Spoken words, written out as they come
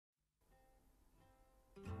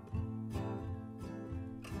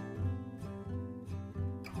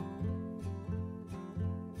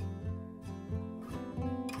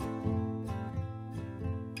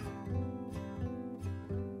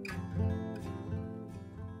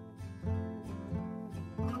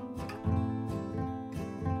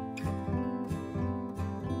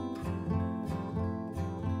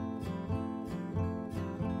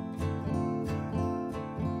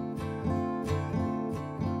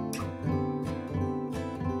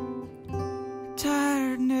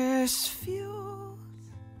darkness fuels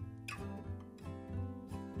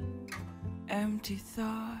empty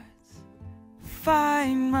thoughts.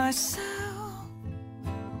 Find myself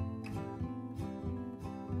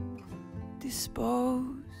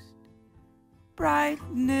disposed.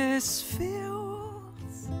 Brightness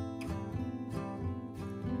fills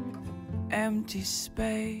empty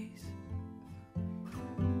space.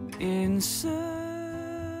 In search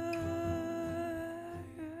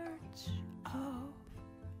of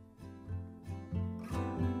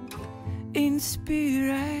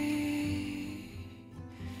inspiration.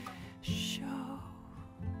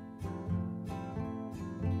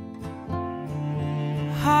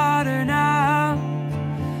 Harder now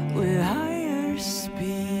with higher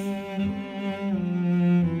speed,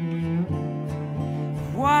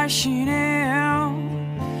 washing out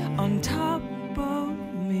on top of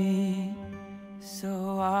me.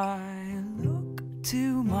 So I look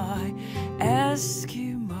to my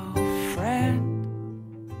Eskimo friend.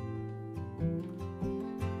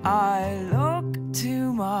 I look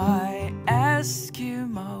to my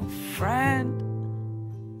Eskimo friend.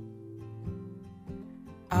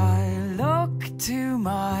 I look to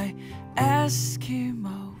my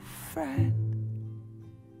Eskimo friend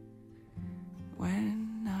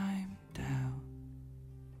when I'm down,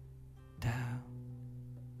 down,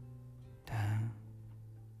 down.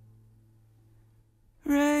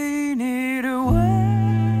 Rainy to west,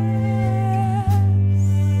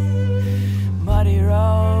 muddy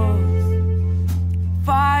roads,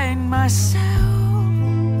 find myself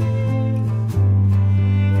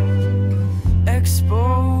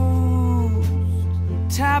exposed,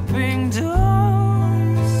 tapping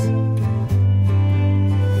doors,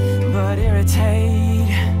 but irritate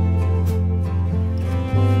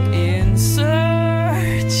in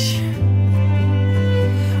search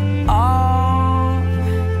of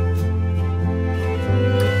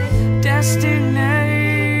destination.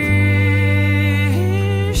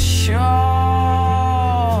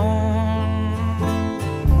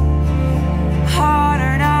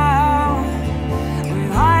 Harder now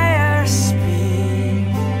with higher speed,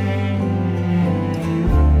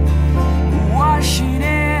 washing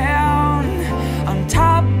in on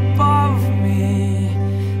top of me.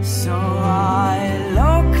 So I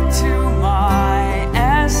look to my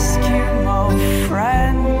Eskimo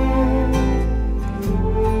friend.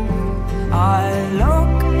 I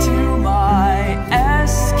look to my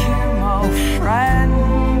Eskimo friend.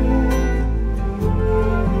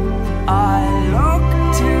 I look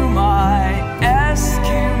to my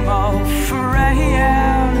Eskimo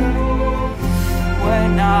friend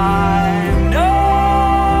when I'm done.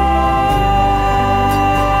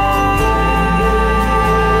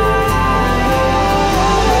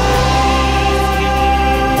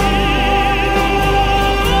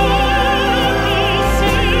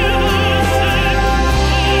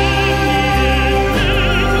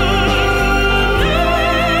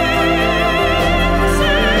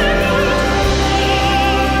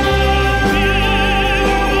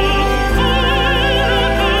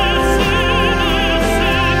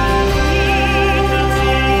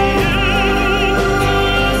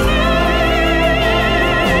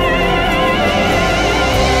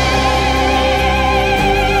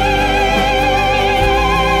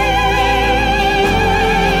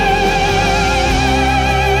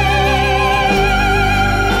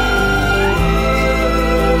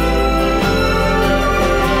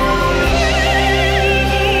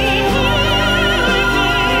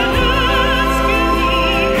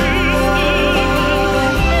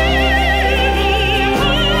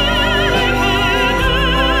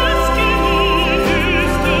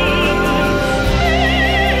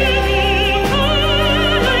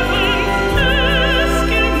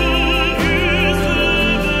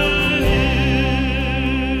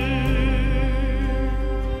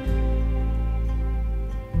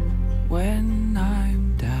 When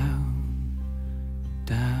I'm down,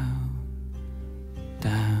 down,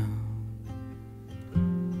 down.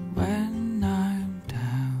 When I'm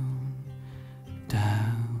down,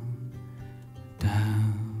 down,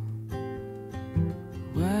 down.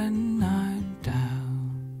 When I'm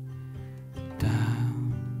down,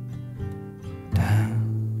 down, down.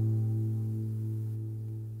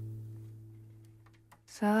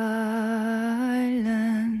 Silent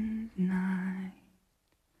night,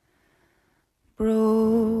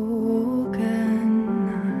 broken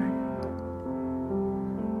night,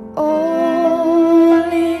 all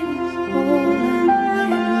is whole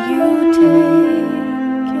when you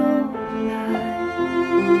take your life.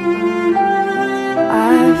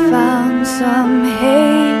 I found some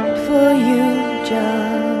hate for you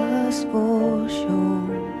just for sure.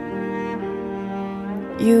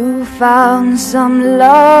 You found some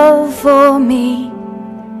love for me,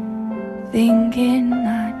 thinking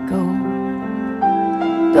I'd go.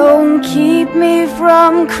 Don't keep me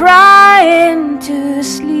from crying to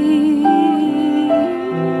sleep.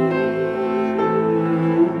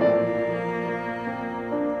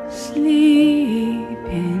 Sleep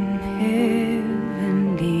in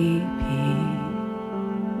heavenly peace.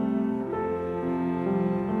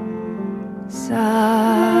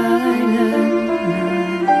 Silent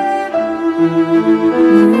night,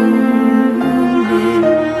 moonlit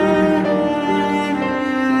night.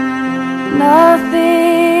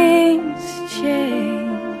 Nothing's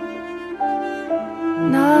changed,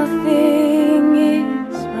 nothing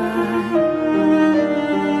is right.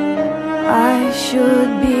 I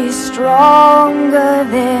should be stronger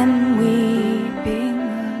than weeping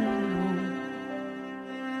alone.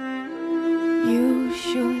 You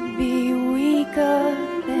should be weaker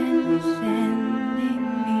than sending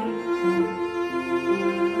me home.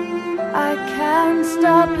 I can't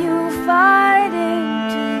stop you fighting.